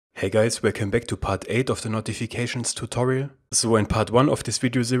Hey guys, welcome back to part 8 of the notifications tutorial. So in part 1 of this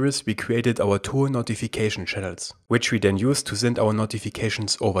video series we created our 2 notification channels, which we then use to send our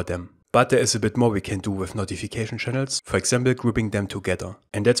notifications over them. But there is a bit more we can do with notification channels, for example grouping them together.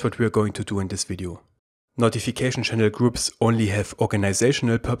 And that's what we are going to do in this video. Notification channel groups only have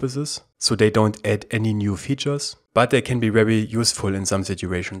organizational purposes, so they don't add any new features, but they can be very useful in some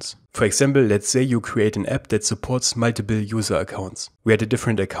situations. For example, let's say you create an app that supports multiple user accounts, where the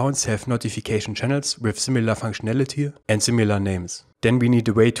different accounts have notification channels with similar functionality and similar names. Then we need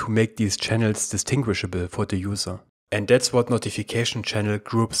a way to make these channels distinguishable for the user. And that's what notification channel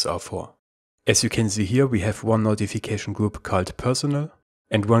groups are for. As you can see here, we have one notification group called personal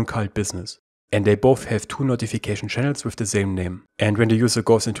and one called business. And they both have 2 notification channels with the same name. And when the user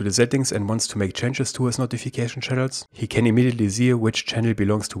goes into the settings and wants to make changes to his notification channels, he can immediately see which channel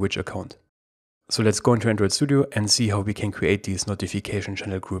belongs to which account. So let's go into Android Studio and see how we can create these notification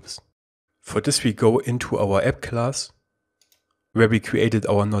channel groups. For this we go into our app class, where we created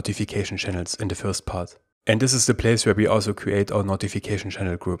our notification channels in the first part. And this is the place where we also create our notification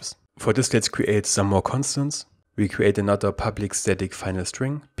channel groups. For this let's create some more constants. We create another public static final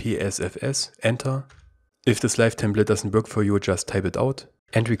string, PSFS, enter. If this live template doesn't work for you, just type it out.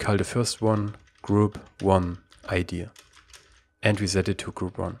 And we call the first one group1 ID. And we set it to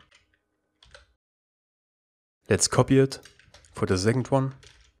group1. Let's copy it for the second one,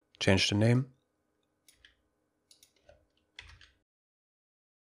 change the name.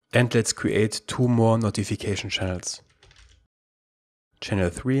 And let's create 2 more notification channels. Channel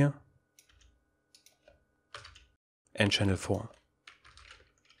 3 and channel 4.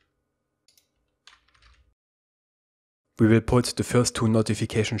 We will put the first 2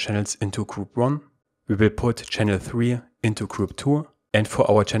 notification channels into group 1. We will put channel 3 into group 2. And for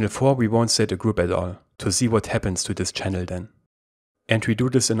our channel 4 we won't set a group at all, to see what happens to this channel then. And we do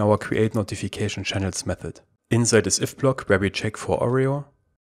this in our create notification channels method. Inside this if block where we check for Oreo,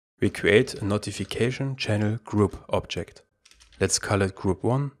 we create a notification channel group object. Let's call it group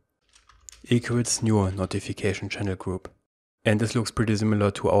 1. Equals new notification channel group. And this looks pretty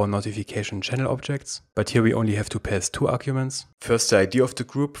similar to our notification channel objects, but here we only have to pass 2 arguments. First the ID of the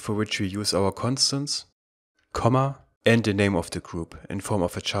group, for which we use our constants, comma, and the name of the group in form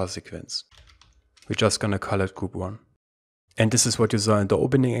of a char sequence. We're just gonna call it group 1. And this is what you saw in the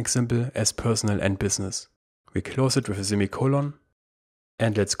opening example as personal and business. We close it with a semicolon,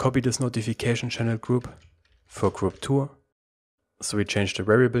 and let's copy this notification channel group for group 2. So we change the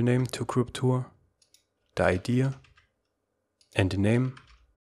variable name to group 2, the ID, and the name.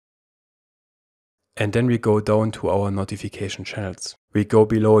 And then we go down to our notification channels. We go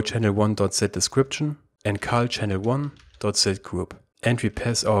below channel1.setDescription and call channel1.setGroup. And we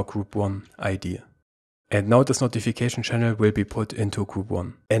pass our group 1 ID. And now this notification channel will be put into group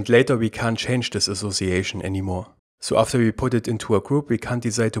 1. And later we can't change this association anymore. So after we put it into a group, we can't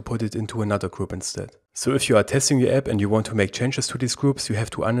decide to put it into another group instead. So if you are testing your app and you want to make changes to these groups, you have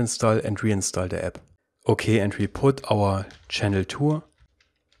to uninstall and reinstall the app. Okay, and we put our channel 2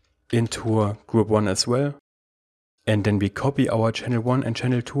 into group 1 as well. And then we copy our channel 1 and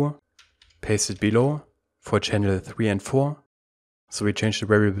channel 2, paste it below for channel 3 and 4. So we change the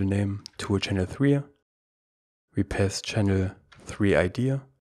variable name to channel 3. We pass channel 3 ID.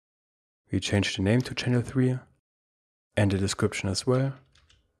 We change the name to channel 3. And the description as well.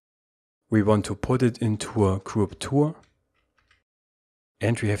 We want to put it into a group 2.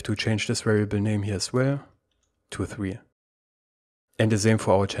 And we have to change this variable name here as well to 3. And the same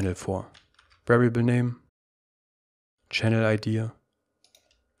for our channel 4. Variable name, channel ID,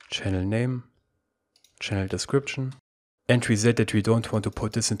 channel name, channel description. And we said that we don't want to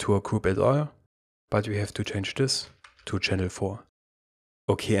put this into a group at all, but we have to change this to channel 4.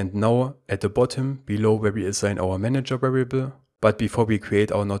 Okay, and now at the bottom, below where we assign our manager variable, but before we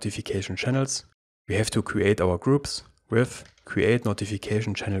create our notification channels, we have to create our groups with create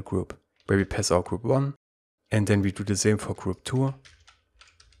notification channel group, where we pass our group 1, and then we do the same for group 2.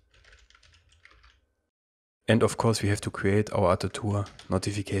 And of course we have to create our other 2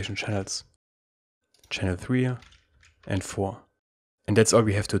 notification channels, channel 3 and 4. And that's all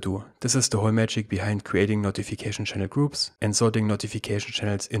we have to do. This is the whole magic behind creating notification channel groups and sorting notification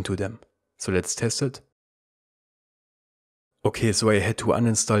channels into them. So let's test it. Okay, so I had to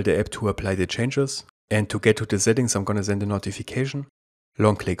uninstall the app to apply the changes. And to get to the settings, I'm gonna send a notification,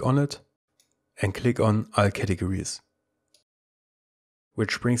 long click on it, and click on all categories.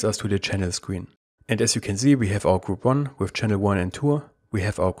 Which brings us to the channel screen. And as you can see, we have our group 1 with channel 1 and 2. We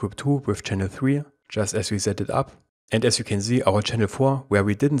have our group 2 with channel 3, just as we set it up. And as you can see, our channel 4, where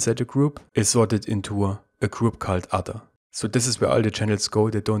we didn't set a group, is sorted into a group called Other. So this is where all the channels go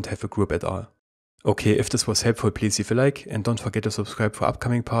that don't have a group at all. Okay, if this was helpful, please leave a like and don't forget to subscribe for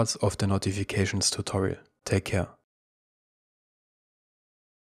upcoming parts of the notifications tutorial. Take care.